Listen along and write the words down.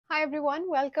Hi everyone,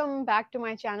 welcome back to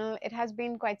my channel. It has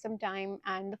been quite some time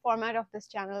and the format of this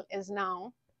channel is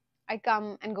now I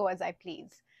come and go as I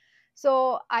please.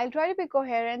 So I'll try to be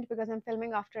coherent because I'm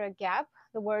filming after a gap.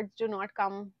 The words do not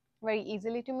come very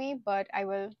easily to me, but I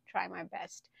will try my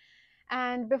best.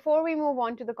 And before we move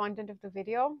on to the content of the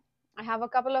video, I have a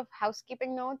couple of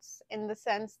housekeeping notes in the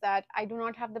sense that I do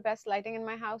not have the best lighting in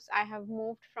my house. I have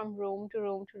moved from room to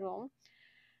room to room.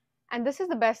 And this is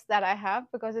the best that I have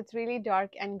because it's really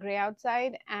dark and gray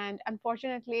outside. And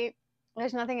unfortunately,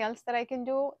 there's nothing else that I can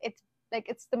do. It's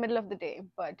the middle of the day,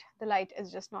 but the light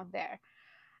is just not there.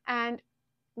 And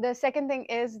the second thing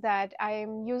is that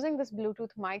I'm using this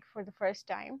Bluetooth mic for the first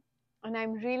time. And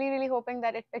I'm really hoping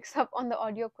that it picks up on the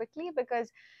audio quickly because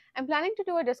I'm planning to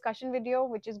do a discussion video,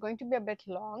 which is going to be a bit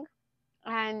long.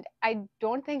 And I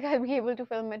don't think I'll be able to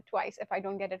film it twice if I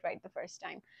don't get it right the first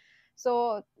time.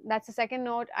 So that's the second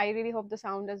note. I really hope the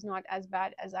sound is not as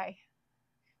bad as I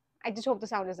just hope the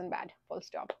sound isn't bad, full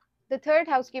stop. The third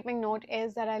housekeeping note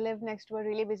is that I live next to a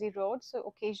really busy road,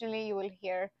 so occasionally you will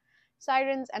hear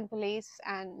sirens and police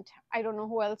and I don't know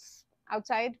who else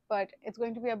outside, but it's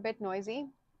going to be a bit noisy.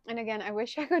 And again, I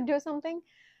wish I could do something,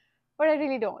 but I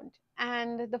really don't.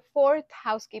 And the fourth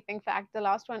housekeeping fact, the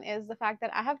last one, is the fact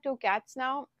that I have two cats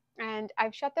now and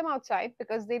I've shut them outside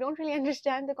because they don't really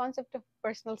understand the concept of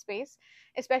personal space,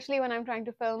 especially when I'm trying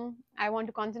to film. I want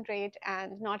to concentrate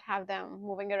and not have them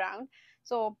moving around.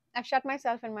 So I've shut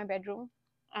myself in my bedroom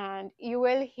and you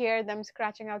will hear them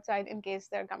scratching outside in case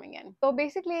they're coming in. So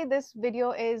basically this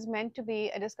video is meant to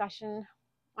be a discussion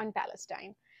on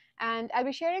Palestine. And I'll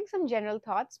be sharing some general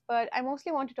thoughts, but I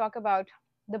mostly want to talk about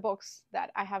the books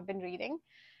that I have been reading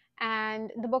and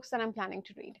the books that I'm planning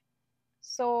to read.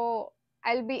 So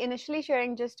I'll be initially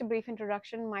sharing just a brief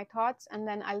introduction, my thoughts, and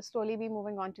then I'll slowly be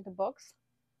moving on to the books.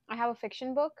 I have a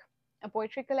fiction book, a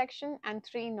poetry collection, and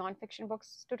 3 non-fiction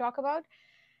books to talk about.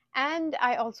 And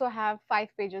I also have 5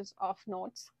 pages of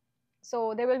notes.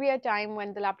 So there will be a time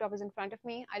when the laptop is in front of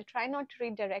me. I'll try not to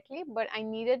read directly, but I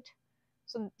need it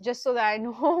just so that I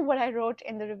know what I wrote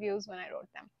in the reviews when I wrote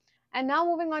them. And now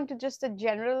moving on to just the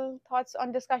general thoughts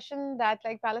on discussion, that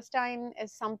like Palestine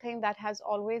is something that has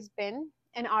always been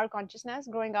in our consciousness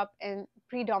growing up in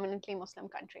predominantly Muslim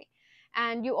country.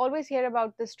 And you always hear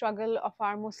about the struggle of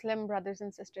our Muslim brothers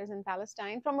and sisters in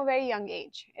Palestine from a very young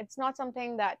age. It's not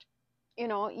something that,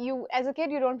 you as a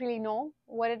kid, you don't really know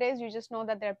what it is. You just know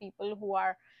that there are people who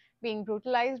are being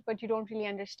brutalized, but you don't really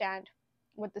understand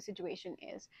what the situation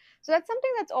is. So that's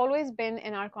something that's always been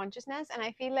in our consciousness, and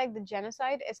I feel like the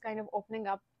genocide is kind of opening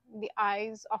up the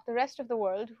eyes of the rest of the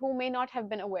world who may not have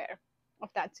been aware of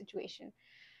that situation.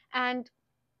 And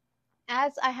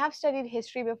as I have studied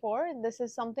history before, this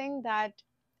is something that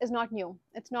is not new.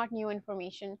 It's not new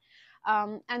information.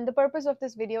 And the purpose of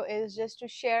this video is just to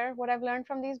share what I've learned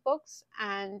from these books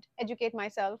and educate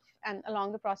myself, and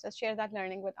along the process share that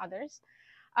learning with others.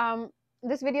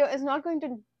 This video is not going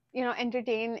to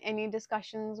entertain any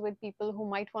discussions with people who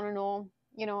might want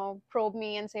to know, probe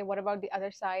me and say, what about the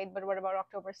other side? But what about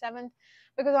October 7th?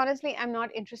 Because honestly, I'm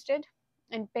not interested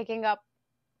in picking up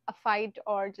a fight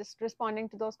or just responding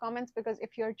to those comments, because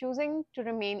if you're choosing to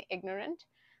remain ignorant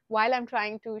while I'm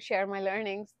trying to share my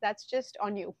learnings, that's just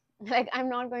on you. Like, I'm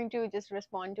not going to just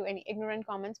respond to any ignorant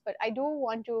comments, but I do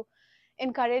want to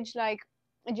encourage like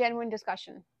a genuine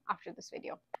discussion after this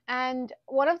video. And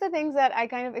one of the things that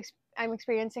I'm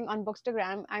experiencing on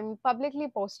Bookstagram, I'm publicly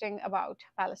posting about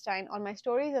Palestine on my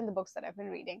stories and the books that I've been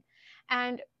reading.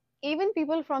 And even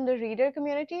people from the reader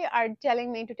community are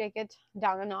telling me to take it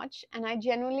down a notch. And I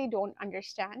genuinely don't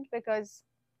understand, because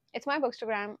it's my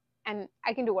Bookstagram and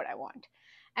I can do what I want.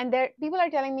 And people are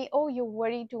telling me, oh, you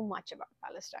worry too much about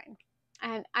Palestine.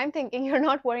 And I'm thinking, you're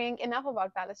not worrying enough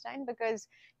about Palestine, because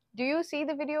do you see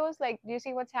the videos? Like, do you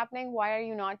see what's happening? Why are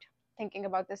you not thinking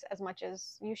about this as much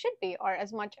as you should be, or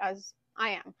as much as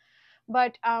I am?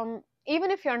 But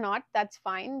even if you're not, that's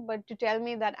fine. But to tell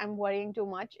me that I'm worrying too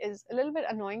much is a little bit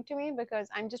annoying to me, because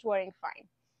I'm just worrying fine.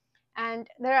 And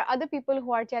there are other people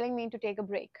who are telling me to take a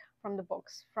break from the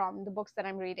books that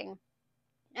I'm reading.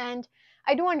 And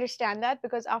I do understand that,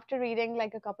 because after reading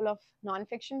like a couple of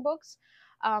nonfiction books,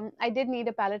 I did need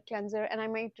a palate cleanser, and I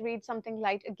might read something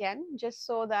light again, just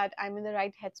so that I'm in the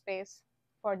right headspace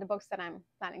for the books that I'm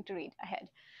planning to read ahead.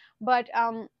 But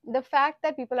the fact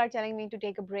that people are telling me to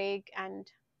take a break and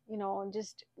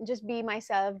just be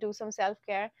myself, do some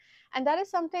self-care, and that is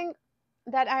something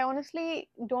that I honestly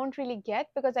don't really get,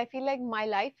 because I feel like my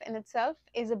life in itself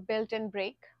is a built-in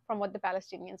break from what the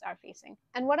Palestinians are facing.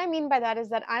 And what I mean by that is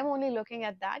that I'm only looking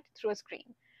at that through a screen.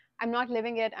 I'm not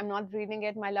living it, I'm not breathing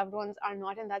it, my loved ones are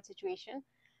not in that situation.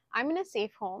 I'm in a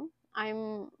safe home,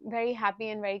 I'm very happy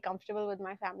and very comfortable with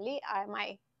my family.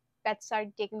 My pets are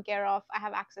taken care of. I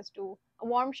have access to a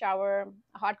warm shower,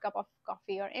 a hot cup of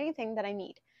coffee, or anything that I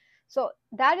need. So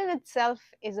that in itself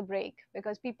is a break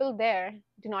because people there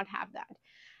do not have that.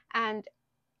 And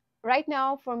right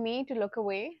now, for me to look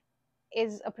away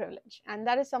is a privilege. And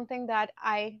that is something that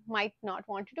I might not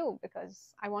want to do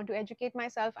because I want to educate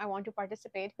myself. I want to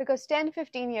participate because 10,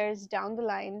 15 years down the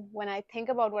line, when I think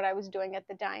about what I was doing at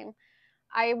the time,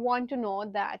 I want to know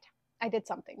that I did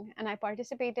something and I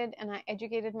participated and I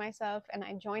educated myself and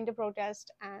I joined a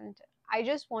protest. And I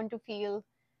just want to feel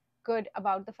good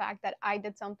about the fact that I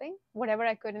did something, whatever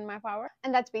I could in my power.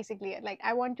 And that's basically it. Like,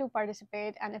 I want to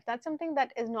participate. And if that's something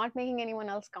that is not making anyone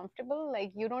else comfortable,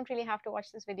 like, you don't really have to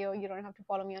watch this video. You don't have to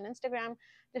follow me on Instagram.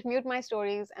 Just mute my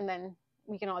stories and then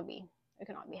we can all be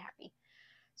happy.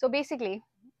 So basically,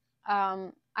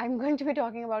 I'm going to be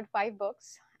talking about 5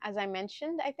 books, as I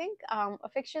mentioned, I think, a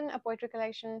fiction, a poetry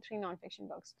collection, 3 nonfiction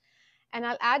books. And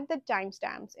I'll add the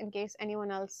timestamps in case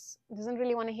anyone else doesn't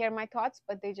really want to hear my thoughts,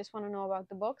 but they just want to know about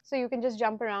the book. So you can just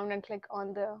jump around and click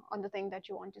on the thing that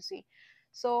you want to see.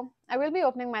 So I will be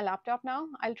opening my laptop now.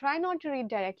 I'll try not to read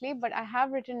directly, but I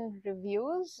have written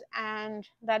reviews, and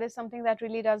that is something that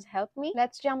really does help me.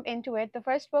 Let's jump into it. The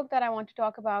first book that I want to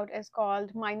talk about is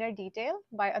called Minor Detail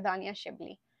by Adania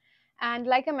Shibli. And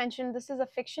like I mentioned, this is a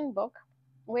fiction book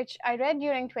which I read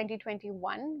during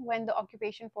 2021 when the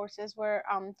occupation forces were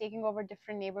taking over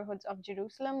different neighborhoods of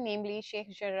Jerusalem, namely Sheikh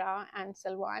Jarrah and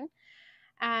Silwan.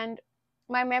 And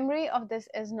my memory of this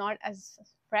is not as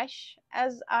fresh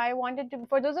as I wanted to.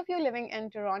 For those of you living in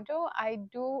Toronto, I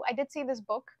did see this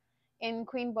book in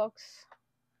Queen Books,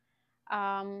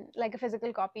 like a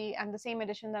physical copy and the same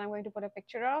edition that I'm going to put a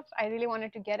picture of. I really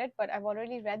wanted to get it, but I've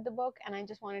already read the book and I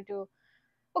just wanted to.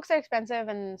 Books are expensive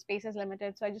and space is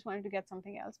limited, so I just wanted to get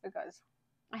something else because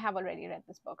I have already read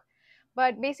this book.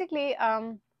 But basically,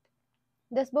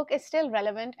 this book is still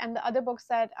relevant, and the other books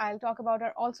that I'll talk about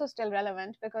are also still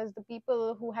relevant because the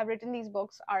people who have written these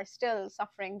books are still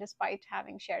suffering despite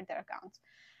having shared their accounts.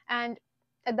 And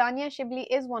Adania Shibli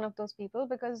is one of those people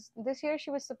because this year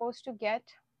she was supposed to get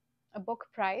a book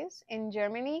prize in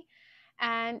Germany,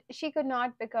 and she could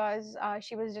not because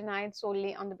she was denied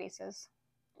solely on the basis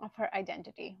of her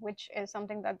identity, which is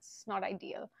something that's not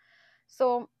ideal.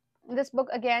 So this book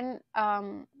again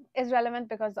is relevant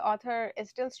because the author is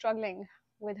still struggling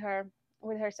with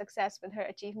her success, with her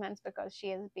achievements, because she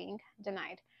is being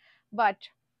denied. But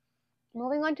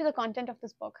moving on to the content of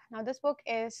this book. Now, this book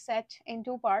is set in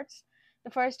 2 parts.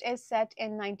 The first is set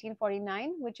in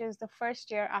 1949, which is the first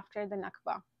year after the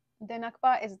Nakba. The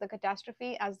Nakba is the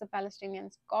catastrophe, as the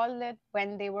Palestinians called it,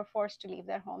 when they were forced to leave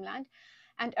their homeland.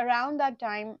 And around that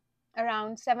time,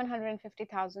 around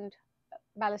 750,000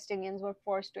 Palestinians were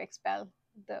forced to expel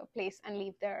the place and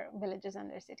leave their villages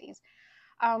and their cities.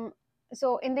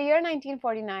 So in the year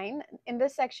 1949, in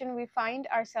this section, we find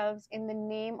ourselves in the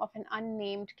name of an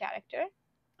unnamed character.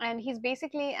 And he's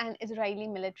basically an Israeli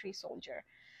military soldier.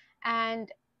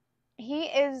 And we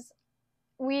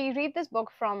read this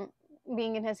book from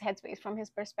being in his headspace, from his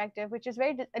perspective, which is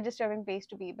a disturbing place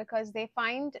to be because they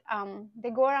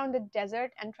go around the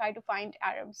desert and try to find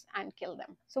Arabs and kill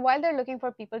them. So while they're looking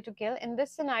for people to kill, in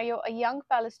this scenario, a young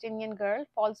Palestinian girl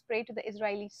falls prey to the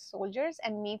Israeli soldiers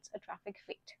and meets a tragic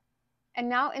fate. And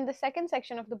now in the second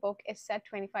section of the book is set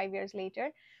 25 years later,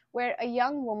 where a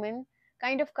young woman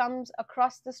kind of comes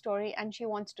across the story and she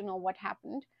wants to know what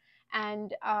happened.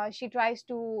 And she tries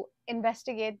to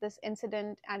investigate this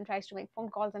incident and tries to make phone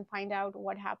calls and find out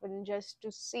what happened just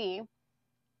to see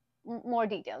more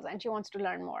details, and she wants to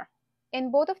learn more.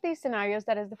 In both of these scenarios,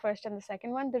 that is the first and the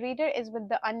second one, the reader is with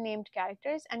the unnamed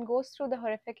characters and goes through the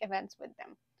horrific events with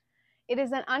them. It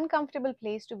is an uncomfortable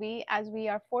place to be as we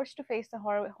are forced to face the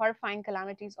horrifying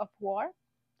calamities of war,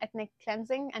 ethnic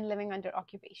cleansing, and living under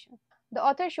occupation. The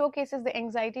author showcases the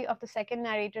anxiety of the second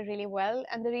narrator really well,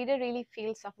 and the reader really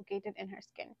feels suffocated in her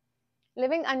skin.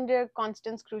 Living under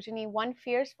constant scrutiny, one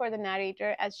fears for the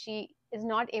narrator as she is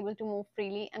not able to move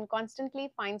freely and constantly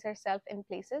finds herself in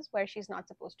places where she's not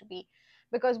supposed to be.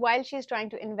 Because while she's trying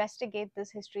to investigate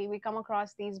this history, we come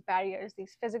across these barriers,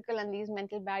 these physical and these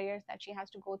mental barriers that she has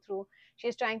to go through.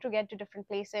 She's trying to get to different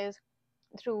places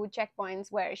through checkpoints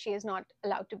where she is not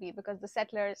allowed to be because the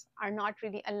settlers are not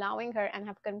really allowing her and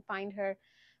have confined her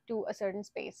to a certain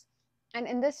space. And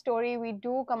in this story, we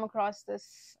do come across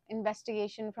this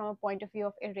investigation from a point of view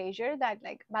of erasure, that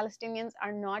like Palestinians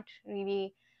are not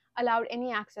really allowed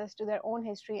any access to their own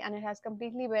history, and it has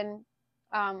completely been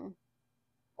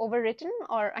overwritten,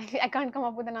 or I can't come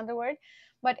up with another word,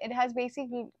 but it has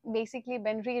basically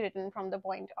been rewritten from the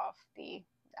point of the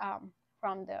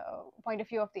from the point of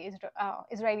view of the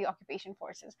Israeli occupation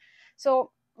forces.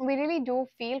 So we really do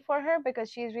feel for her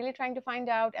because she's really trying to find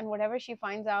out, and whatever she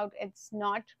finds out, it's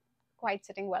not quite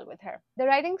sitting well with her. The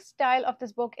writing style of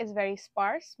this book is very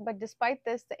sparse, but despite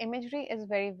this, the imagery is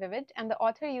very vivid, and the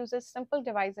author uses simple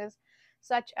devices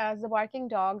such as the barking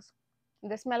dogs,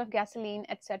 the smell of gasoline,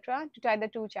 etc., to tie the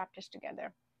two chapters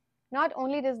together. Not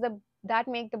only does that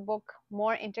make the book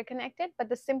more interconnected, but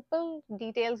the simple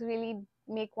details really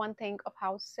make one think of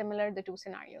how similar the two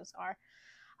scenarios are.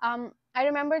 I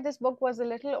remember this book was a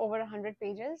little over 100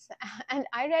 pages, and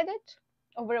I read it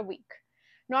over a week.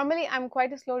 Normally, I'm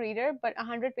quite a slow reader, but a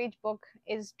 100-page book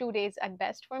is 2 days at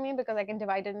best for me because I can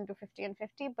divide it into 50 and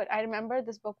 50. But I remember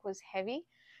this book was heavy.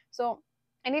 So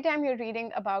anytime you're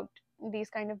reading about these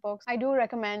kind of books, I do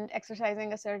recommend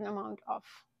exercising a certain amount of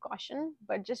caution,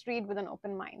 but just read with an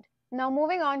open mind. Now,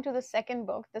 moving on to the second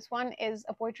book. This one is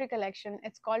a poetry collection.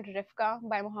 It's called Rifqa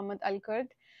by Muhammad al-Kurd.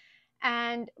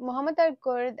 And Muhammad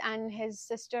al-Kurd and his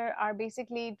sister are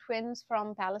basically twins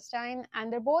from Palestine.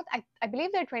 And they're both, I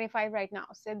believe they're 25 right now.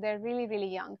 So they're really,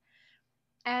 really young.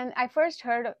 And I first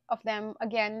heard of them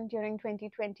again during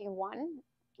 2021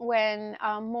 when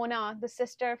Mona, the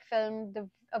sister, filmed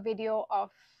a video of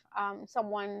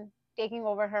someone taking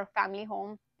over her family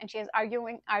home. And she is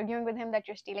arguing with him that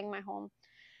you're stealing my home.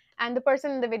 And the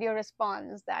person in the video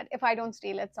responds that if I don't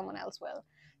steal it, someone else will.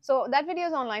 So that video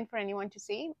is online for anyone to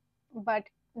see. But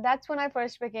that's when I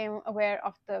first became aware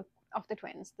of the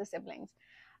twins, the siblings.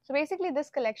 So basically, this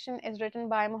collection is written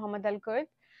by Muhammad al-Kurd,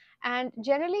 and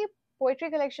generally poetry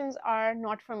collections are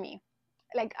not for me.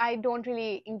 Like, I don't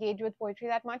really engage with poetry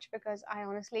that much because I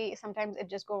honestly, sometimes it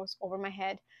just goes over my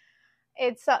head.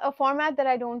 It's a format that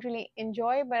I don't really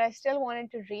enjoy, but I still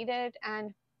wanted to read it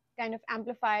and kind of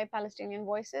amplify Palestinian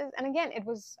voices. And again,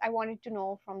 I wanted to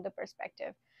know from the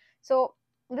perspective. So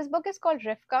this book is called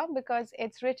Rifqa because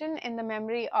it's written in the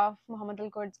memory of Muhammad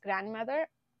al-Kurd's grandmother,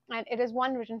 and it is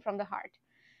one written from the heart.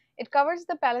 It covers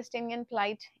the Palestinian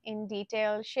plight in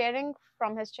detail, sharing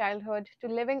from his childhood to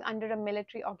living under a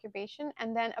military occupation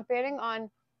and then appearing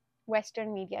on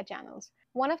Western media channels.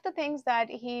 One of the things that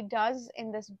he does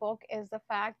in this book is the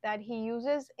fact that he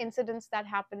uses incidents that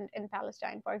happened in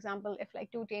Palestine. For example, if like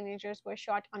two teenagers were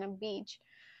shot on a beach,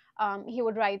 he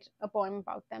would write a poem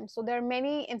about them. So there are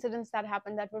many incidents that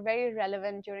happened that were very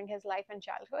relevant during his life and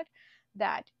childhood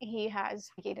that he has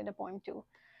dedicated a poem to.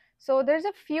 So there's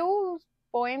a few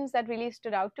poems that really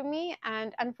stood out to me.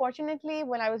 And unfortunately,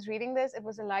 when I was reading this, it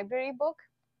was a library book.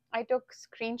 I took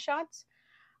screenshots,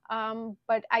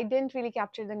 but I didn't really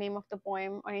capture the name of the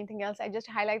poem or anything else. I just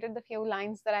highlighted the few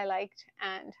lines that I liked,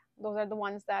 and those are the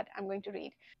ones that I'm going to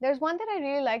read. There's one that I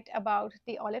really liked about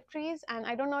the olive trees, and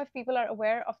I don't know if people are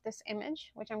aware of this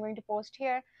image, which I'm going to post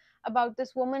here, about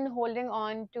this woman holding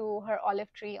on to her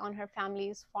olive tree on her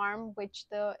family's farm, which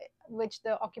the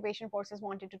occupation forces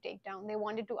wanted to take down. They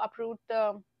wanted to uproot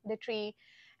the tree.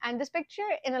 And this picture,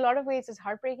 in a lot of ways, is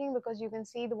heartbreaking because you can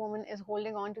see the woman is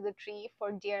holding on to the tree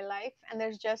for dear life, and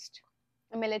there's just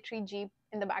a military jeep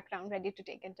in the background ready to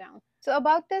take it down. So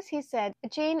about this, he said, "A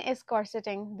chain is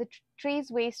corseting the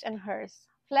tree's waist and hers,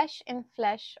 flesh in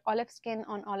flesh, olive skin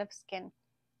on olive skin.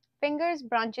 Fingers,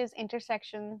 branches,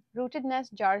 intersection,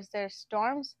 rootedness jars their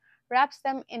storms, wraps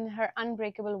them in her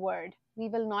unbreakable word. We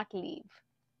will not leave.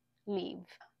 Leave.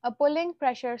 A pulling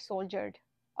pressure soldiered.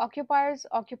 Occupiers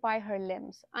occupy her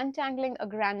limbs, untangling a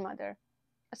grandmother.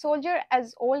 A soldier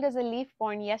as old as a leaf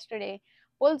born yesterday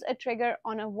pulls a trigger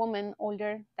on a woman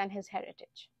older than his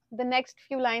heritage." The next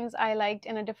few lines I liked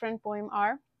in a different poem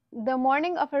are, "The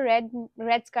morning of a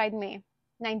red-skied May,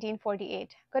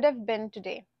 1948, could have been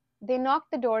today. They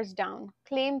knocked the doors down,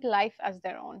 claimed life as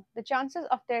their own, the chances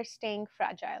of their staying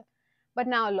fragile. But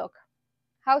now look,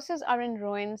 houses are in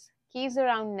ruins, keys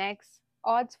around necks,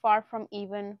 odds far from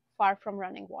even, far from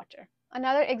running water."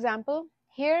 Another example,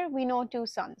 "Here we know two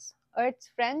suns, Earth's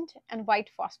friend and white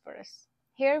phosphorus.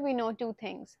 Here we know two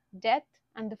things, death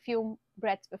and the few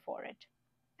breaths before it."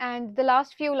 And the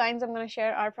last few lines I'm going to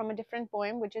share are from a different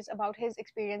poem, which is about his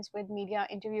experience with media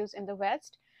interviews in the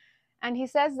West. And he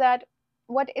says that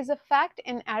what is a fact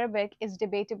in Arabic is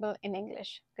debatable in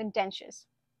English, contentious.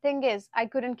 Thing is, I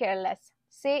couldn't care less.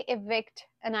 Say evict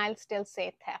and I'll still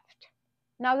say theft.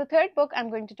 Now, the third book I'm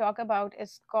going to talk about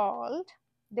is called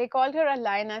They Called Her a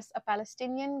Lioness, A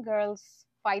Palestinian Girl's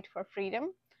Fight for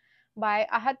Freedom by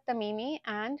Ahed Tamimi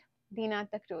and Dena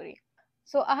Takruri.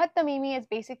 So Ahed Tamimi is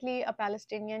basically a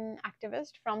Palestinian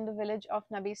activist from the village of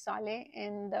Nabi Saleh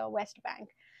in the West Bank.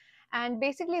 And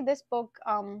basically this book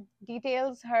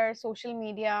details her social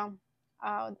media.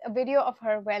 A video of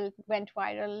her went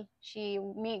viral. She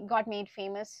got made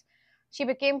famous She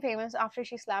became famous after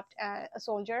she slapped a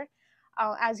soldier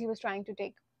as he was trying to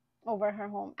take over her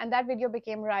home. And that video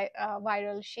became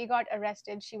viral. She got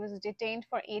arrested. She was detained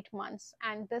for 8 months.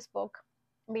 And this book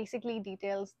basically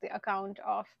details the account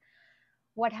of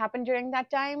what happened during that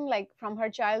time, like from her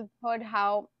childhood,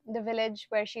 how the village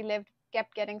where she lived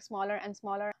kept getting smaller and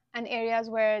smaller, and areas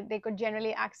where they could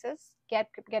generally access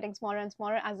kept getting smaller and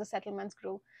smaller as the settlements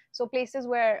grew. So places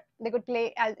where they could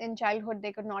play as in childhood,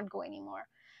 they could not go anymore.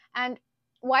 And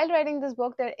while writing this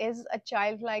book, there is a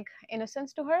childlike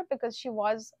innocence to her because she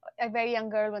was a very young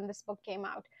girl when this book came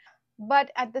out.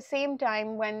 But at the same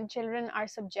time, when children are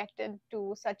subjected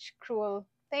to such cruel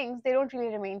things, they don't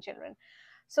really remain children.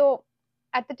 So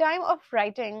at the time of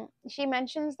writing, she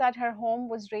mentions that her home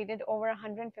was raided over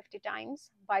 150 times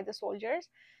by the soldiers.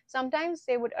 Sometimes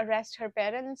they would arrest her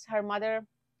parents, her mother,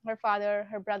 her father,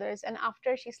 her brothers, and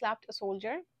after she slapped a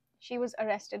soldier, she was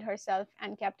arrested herself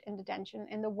and kept in detention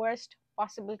in the worst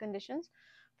possible conditions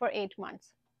for 8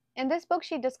 months. In this book,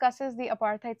 she discusses the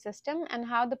apartheid system and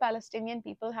how the Palestinian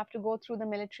people have to go through the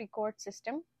military court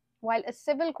system, while a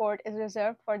civil court is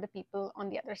reserved for the people on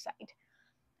the other side.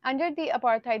 Under the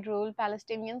apartheid rule,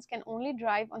 Palestinians can only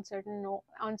drive on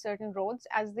certain roads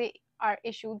as they are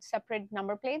issued separate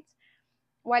number plates,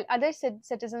 while other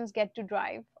citizens get to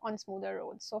drive on smoother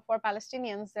roads. So for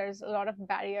Palestinians, there's a lot of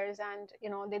barriers, and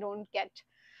they don't get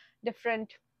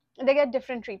different. They get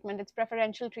different treatment. It's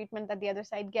preferential treatment that the other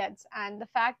side gets, and the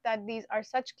fact that these are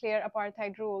such clear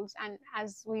apartheid rules, and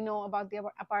as we know about the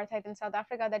apartheid in South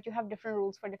Africa, that you have different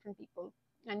rules for different people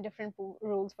and different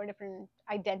rules for different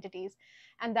identities,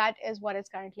 and that is what is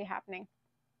currently happening.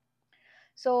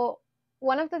 So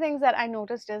one of the things that I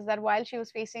noticed is that while she was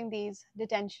facing these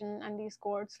detention and these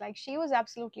courts, like, she was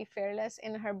absolutely fearless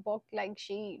in her book. Like,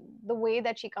 the way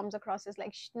that she comes across is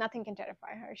like nothing can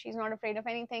terrify her. She's not afraid of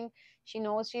anything. She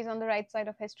knows she's on the right side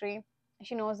of history.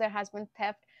 She knows there has been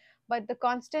theft, but the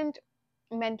constant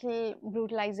mental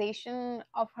brutalization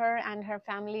of her and her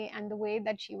family and the way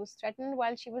that she was threatened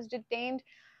while she was detained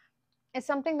is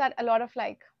something that a lot of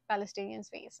Palestinians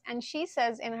face. And she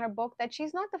says in her book that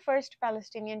she's not the first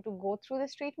Palestinian to go through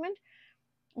this treatment,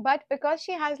 but because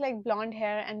she has blonde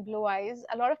hair and blue eyes,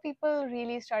 a lot of people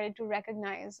really started to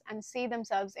recognize and see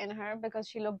themselves in her because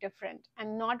she looked different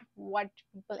and not what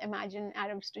people imagine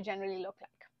Arabs to generally look like.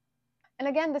 And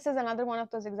again, this is another one of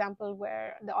those examples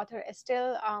where the author is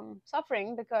still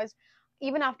suffering, because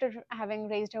even after having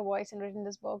raised her voice and written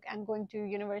this book and going to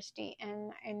university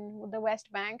in the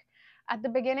West Bank, at the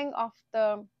beginning of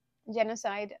the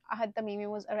genocide, Ahed Tamimi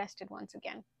was arrested once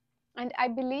again. And I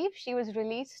believe she was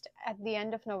released at the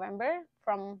end of November,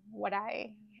 from what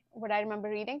I remember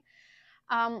reading.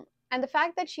 And the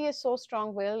fact that she is so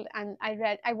strong-willed, and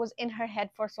I was in her head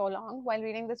for so long while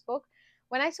reading this book.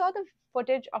 When I saw the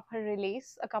footage of her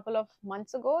release a couple of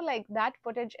months ago, that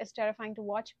footage is terrifying to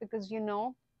watch, because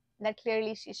that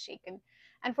clearly she's shaken.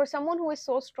 And for someone who is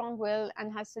so strong-willed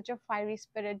and has such a fiery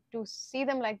spirit, to see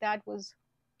them like that was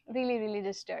really, really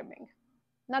disturbing.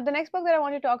 Now, the next book that I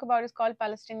want to talk about is called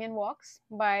Palestinian Walks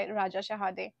by Raja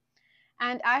Shahadeh.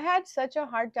 And I had such a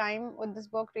hard time with this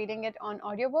book reading it on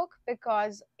audiobook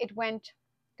because it went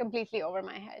completely over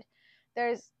my head.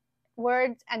 There's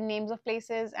words and names of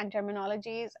places and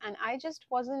terminologies, and I just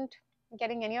wasn't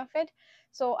getting any of it.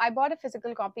 So I bought a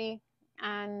physical copy,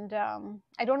 and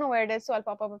I don't know where it is, so I'll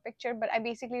pop up a picture, but I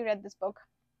basically read this book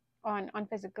on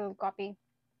physical copy.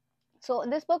 So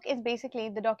this book is basically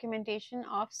the documentation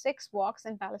of 6 walks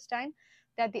in Palestine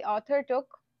that the author took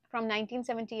from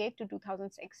 1978 to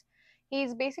 2006.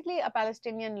 He's basically a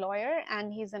Palestinian lawyer,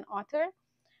 and he's an author,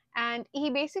 and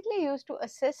he basically used to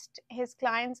assist his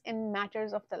clients in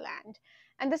matters of the land.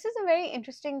 And this is a very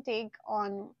interesting take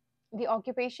on the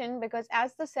occupation, because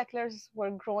as the settlers were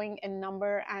growing in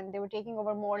number and they were taking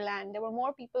over more land, there were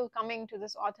more people coming to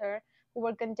this author who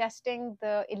were contesting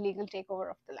the illegal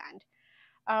takeover of the land.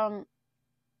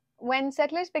 When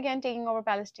settlers began taking over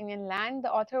Palestinian land,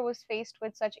 the author was faced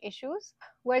with such issues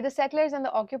where the settlers and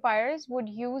the occupiers would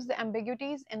use the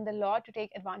ambiguities in the law to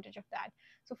take advantage of that.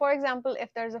 So, for example, if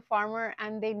there's a farmer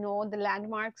and they know the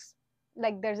landmarks,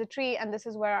 like there's a tree and this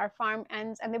is where our farm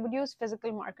ends, and they would use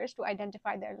physical markers to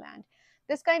identify their land.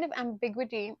 This kind of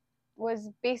ambiguity was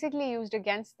basically used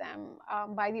against them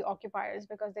by the occupiers,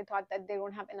 because they thought that they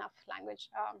don't have enough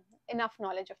enough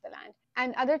knowledge of the land.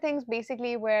 And other things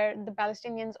basically where the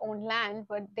Palestinians owned land,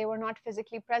 but they were not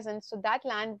physically present. So that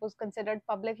land was considered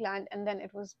public land, and then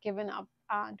it was given up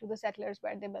to the settlers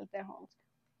where they built their homes.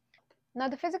 Now,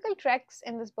 the physical treks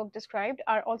in this book described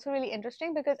are also really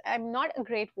interesting, because I'm not a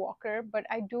great walker, but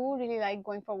I do really like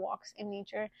going for walks in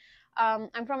nature.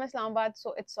 I'm from Islamabad,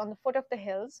 so it's on the foot of the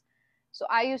hills. So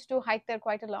I used to hike there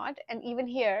quite a lot. And even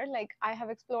here, like, I have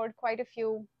explored quite a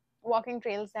few walking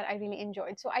trails that I really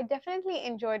enjoyed. So I definitely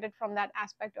enjoyed it from that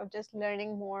aspect of just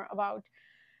learning more about,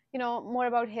 more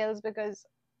about hills, because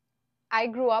I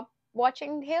grew up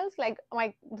watching hills. Like,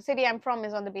 the city I'm from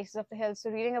is on the basis of the hills. So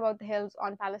reading about the hills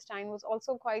on Palestine was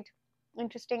also quite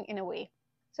interesting in a way.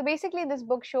 So basically, this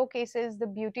book showcases the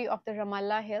beauty of the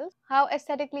Ramallah Hills, how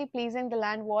aesthetically pleasing the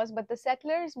land was, but the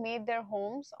settlers made their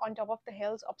homes on top of the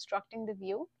hills, obstructing the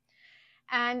view.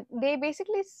 And they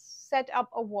basically set up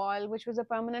a wall, which was a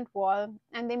permanent wall,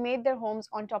 and they made their homes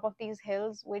on top of these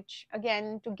hills, which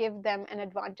again, to give them an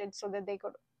advantage so that they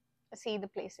could see the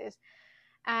places.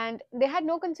 And they had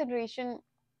no consideration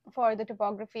for the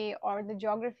topography or the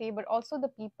geography, but also the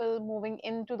people moving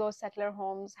into those settler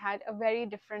homes had a very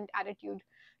different attitude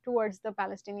towards the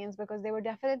Palestinians, because they were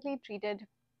definitely treated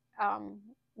um,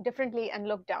 differently and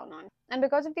looked down on. And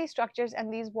because of these structures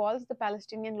and these walls, the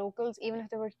Palestinian locals, even if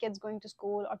there were kids going to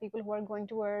school or people who are going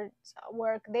towards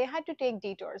work, they had to take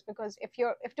detours, because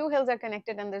if two hills are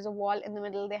connected and there's a wall in the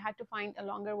middle, they had to find a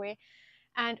longer way.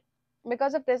 And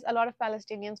because of this, a lot of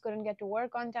Palestinians couldn't get to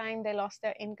work on time. They lost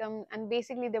their income, and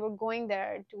basically they were going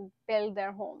there to build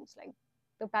their homes. Like,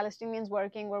 the Palestinians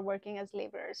were working as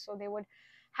laborers, so they would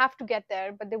have to get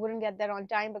there, but they wouldn't get there on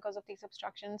time because of these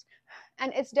obstructions.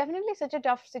 And it's definitely such a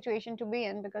tough situation to be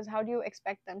in, because how do you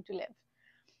expect them to live?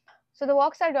 So the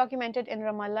walks are documented in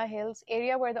Ramallah Hills,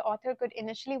 area where the author could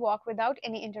initially walk without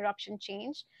any interruption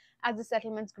change as the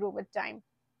settlements grew with time.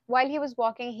 While he was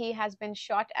walking, he has been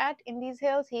shot at in these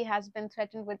hills, he has been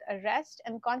threatened with arrest,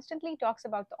 and constantly talks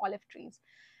about the olive trees.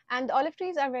 And the olive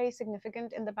trees are very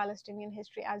significant in the Palestinian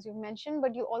history, as you've mentioned,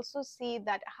 but you also see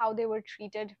that how they were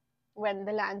treated when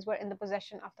the lands were in the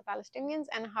possession of the Palestinians,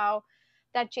 and how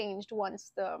that changed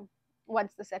once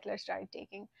the settlers started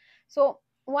taking. So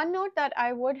one note that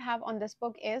I would have on this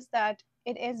book is that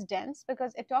it is dense,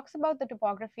 because it talks about the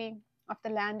topography of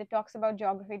the land, it talks about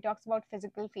geography, it talks about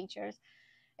physical features,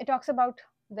 it talks about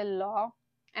the law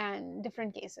and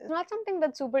different cases. It's not something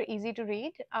that's super easy to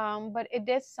read, but it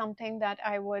is something that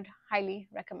I would highly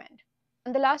recommend.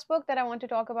 And the last book that I want to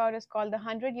talk about is called The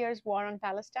 100 Years War on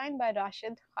Palestine by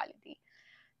Rashid Khalidi.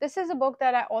 This is a book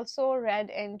that I also read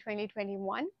in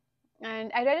 2021,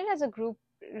 and I read it as a group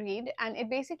read, and it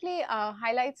basically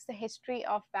highlights the history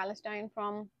of Palestine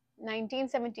from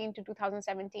 1917 to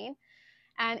 2017,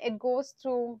 and it goes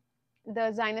through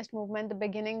the Zionist movement, the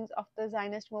beginnings of the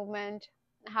Zionist movement,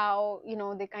 how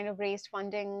they kind of raised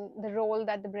funding, the role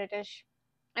that the British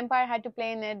Empire had to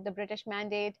play in it, the British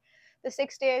Mandate, the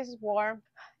 6 Days War,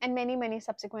 and many, many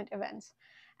subsequent events.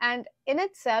 And in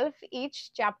itself, each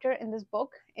chapter in this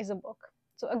book is a book.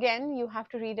 So again, you have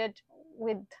to read it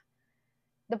with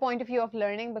the point of view of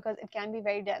learning, because it can be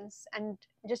very dense, and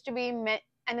just to be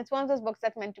and it's one of those books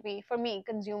that's meant to be, for me,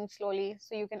 consumed slowly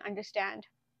so you can understand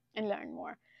and learn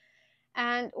more.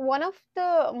 And one of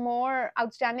the more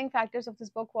outstanding factors of this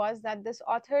book was that this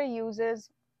author uses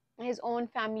his own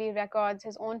family records,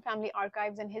 his own family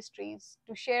archives and histories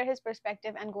to share his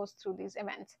perspective, and goes through these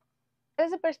events. It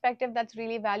is a perspective that's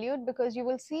really valued, because you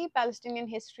will see Palestinian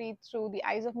history through the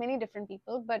eyes of many different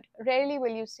people, but rarely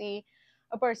will you see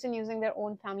a person using their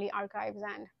own family archives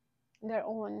and their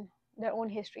own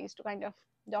histories to kind of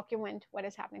document what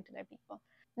is happening to their people.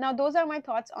 Now, those are my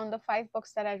thoughts on the 5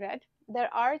 books that I read.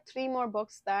 There are 3 more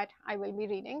books that I will be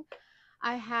reading.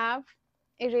 I have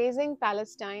Erasing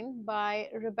Palestine by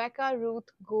Rebecca Ruth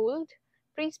Gould,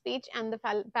 Free Speech and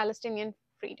the Palestinian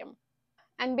Freedom.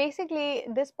 And basically,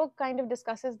 this book kind of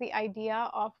discusses the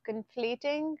idea of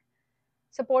conflating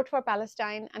support for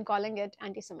Palestine and calling it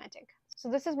anti-Semitic. So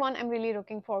this is one I'm really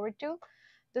looking forward to.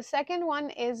 The second one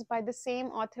is by the same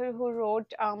author who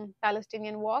wrote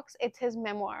Palestinian Walks. It's his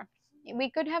memoir. We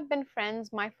Could Have Been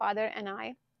Friends, My Father and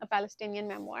I, a Palestinian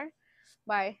memoir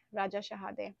by Raja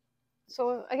Shahadeh.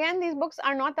 So again, these books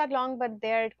are not that long, but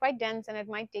they're quite dense, and it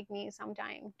might take me some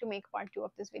time to make part 2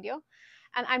 of this video.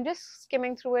 And I'm just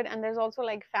skimming through it, and there's also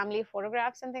like family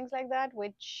photographs and things like that,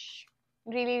 which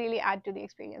really, really add to the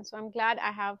experience. So I'm glad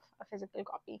I have a physical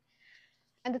copy.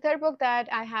 And the third book that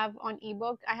I have on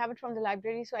ebook, I have it from the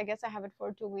library, so I guess I have it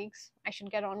for 2 weeks. I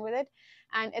should get on with it.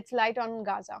 And it's Light on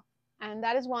Gaza. And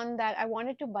that is one that I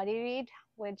wanted to buddy read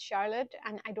with Charlotte,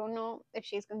 and I don't know if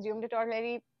she's consumed it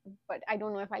already, but I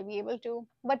don't know if I'll be able to.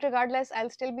 But regardless,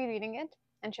 I'll still be reading it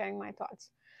and sharing my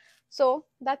thoughts. So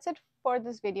that's it for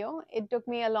this video. It took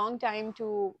me a long time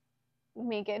to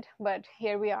make it, but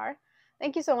here we are.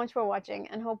 Thank you so much for watching,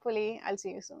 and hopefully I'll see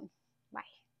you soon.